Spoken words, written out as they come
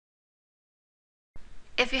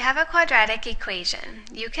If you have a quadratic equation,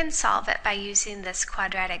 you can solve it by using this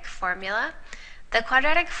quadratic formula. The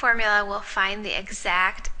quadratic formula will find the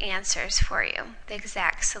exact answers for you, the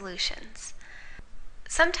exact solutions.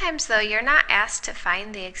 Sometimes, though, you're not asked to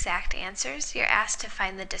find the exact answers, you're asked to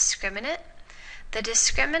find the discriminant. The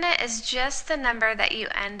discriminant is just the number that you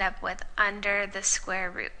end up with under the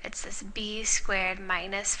square root. It's this b squared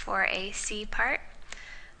minus 4ac part.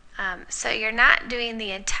 So you're not doing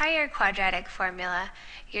the entire quadratic formula,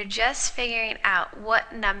 you're just figuring out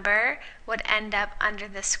what number would end up under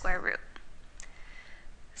the square root.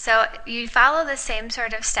 So you follow the same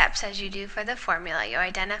sort of steps as you do for the formula. You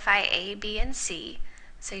identify a, b, and c.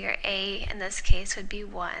 So your a in this case would be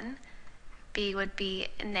 1, b would be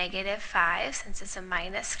negative 5 since it's a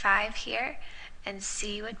minus 5 here, and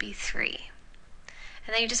c would be 3.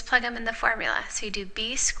 And then you just plug them in the formula. So you do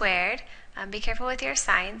b squared, be careful with your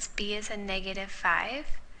signs, b is a negative 5,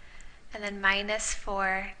 and then minus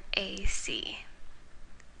 4ac.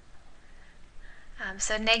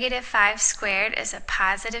 So negative 5 squared is a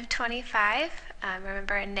positive 25.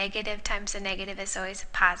 Remember, a negative times a negative is always a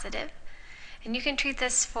positive. And you can treat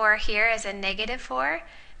this 4 here as a negative 4.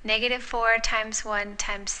 Negative 4 times 1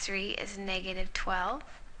 times 3 is negative 12.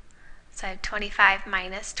 So I have 25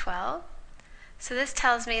 minus 12. So this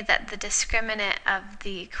tells me that the discriminant of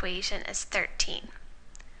the equation is 13.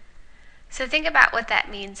 So think about what that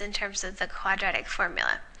means in terms of the quadratic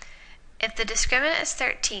formula. If the discriminant is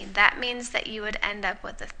 13, that means that you would end up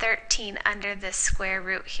with a 13 under this square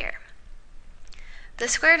root here. The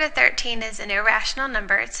square root of 13 is an irrational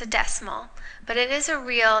number, it's a decimal, but it is a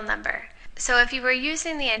real number. So if you were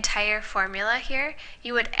using the entire formula here,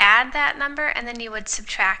 you would add that number and then you would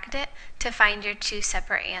subtract it to find your two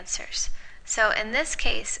separate answers. So in this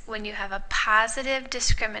case, when you have a positive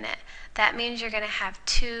discriminant, that means you're going to have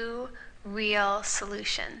two real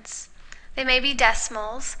solutions. They may be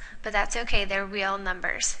decimals, but that's okay, they're real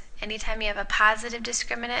numbers. Anytime you have a positive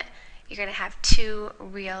discriminant, you're going to have two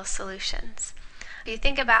real solutions. If you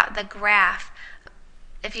think about the graph,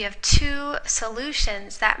 if you have two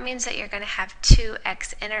solutions, that means that you're going to have two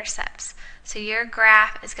x-intercepts. So your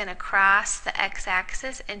graph is going to cross the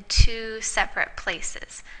x-axis in two separate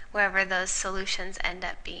places, wherever those solutions end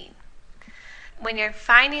up being. When you're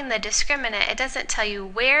finding the discriminant, it doesn't tell you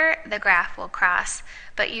where the graph will cross,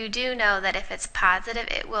 but you do know that if it's positive,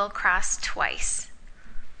 it will cross twice.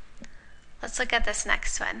 Let's look at this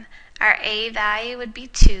next one. Our a value would be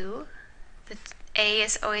 2. The a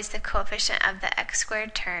is always the coefficient of the x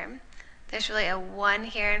squared term. There's really a 1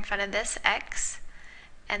 here in front of this x,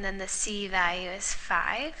 and then the c value is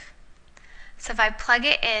 5. So if I plug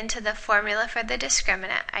it into the formula for the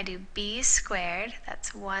discriminant, I do b squared,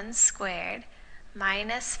 that's 1 squared,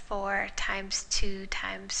 minus 4 times 2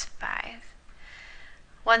 times 5.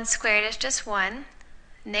 1 squared is just 1.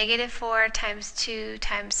 Negative 4 times 2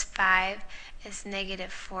 times 5 is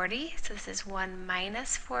negative 40. So this is 1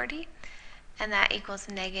 minus 40. And that equals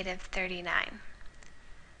negative 39.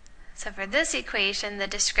 So for this equation, the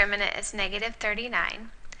discriminant is negative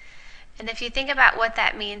 39. And if you think about what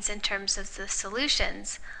that means in terms of the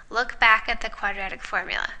solutions, look back at the quadratic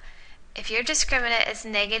formula. If your discriminant is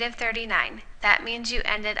negative 39, that means you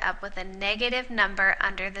ended up with a negative number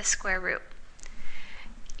under the square root.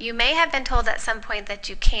 You may have been told at some point that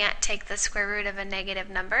you can't take the square root of a negative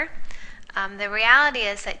number. The reality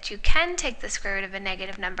is that you can take the square root of a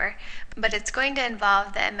negative number, but it's going to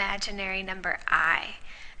involve the imaginary number I.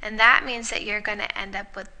 And that means that you're going to end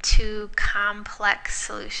up with two complex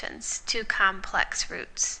solutions, two complex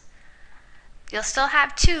roots. You'll still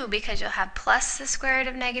have 2 because you'll have plus the square root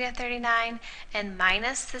of negative 39 and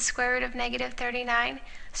minus the square root of negative 39.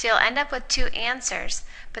 So you'll end up with two answers,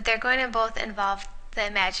 but they're going to both involve the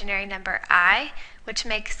imaginary number I, which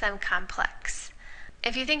makes them complex.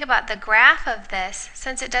 If you think about the graph of this,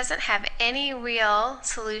 since it doesn't have any real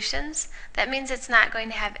solutions, that means it's not going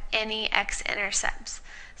to have any x-intercepts.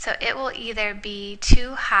 So it will either be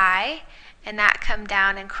too high and not come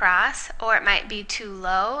down and cross, or it might be too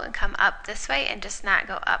low and come up this way and just not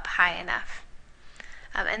go up high enough.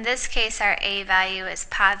 In this case, our a value is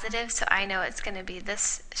positive, so I know it's going to be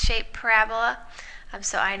this shaped parabola.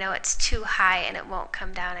 So I know it's too high and it won't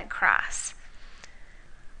come down and cross.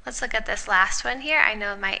 Let's look at this last one here. I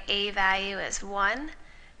know my a value is 1,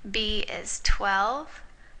 b is 12,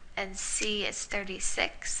 and c is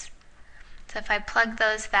 36. So if I plug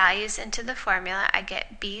those values into the formula, I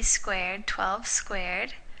get b squared, 12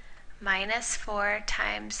 squared, minus 4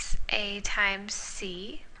 times a times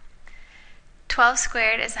c. 12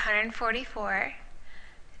 squared is 144.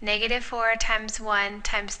 Negative 4 times 1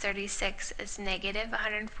 times 36 is negative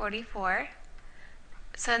 144.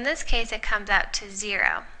 So in this case, it comes out to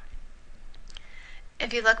 0.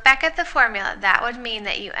 If you look back at the formula, that would mean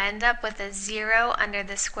that you end up with a 0 under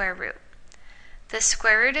the square root. The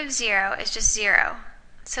square root of 0 is just 0.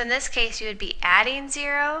 So in this case, you would be adding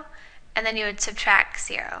 0, and then you would subtract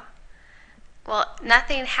 0. Well,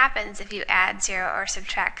 nothing happens if you add 0 or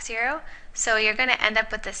subtract 0, so you're going to end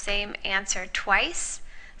up with the same answer twice.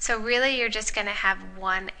 So really, you're just going to have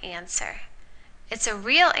one answer. It's a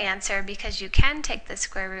real answer because you can take the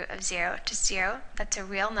square root of 0 to 0. That's a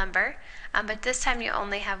real number, but this time you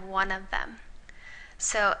only have one of them.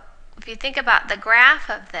 So if you think about the graph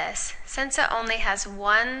of this, since it only has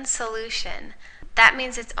one solution, that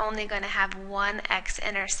means it's only going to have one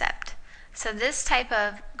x-intercept. So this type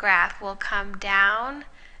of graph will come down,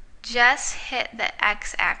 just hit the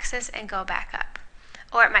x-axis and go back up.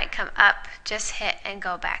 Or it might come up, just hit and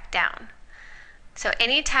go back down. So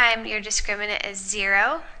anytime your discriminant is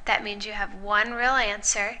 0, that means you have one real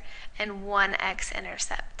answer and one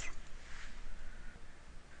x-intercept.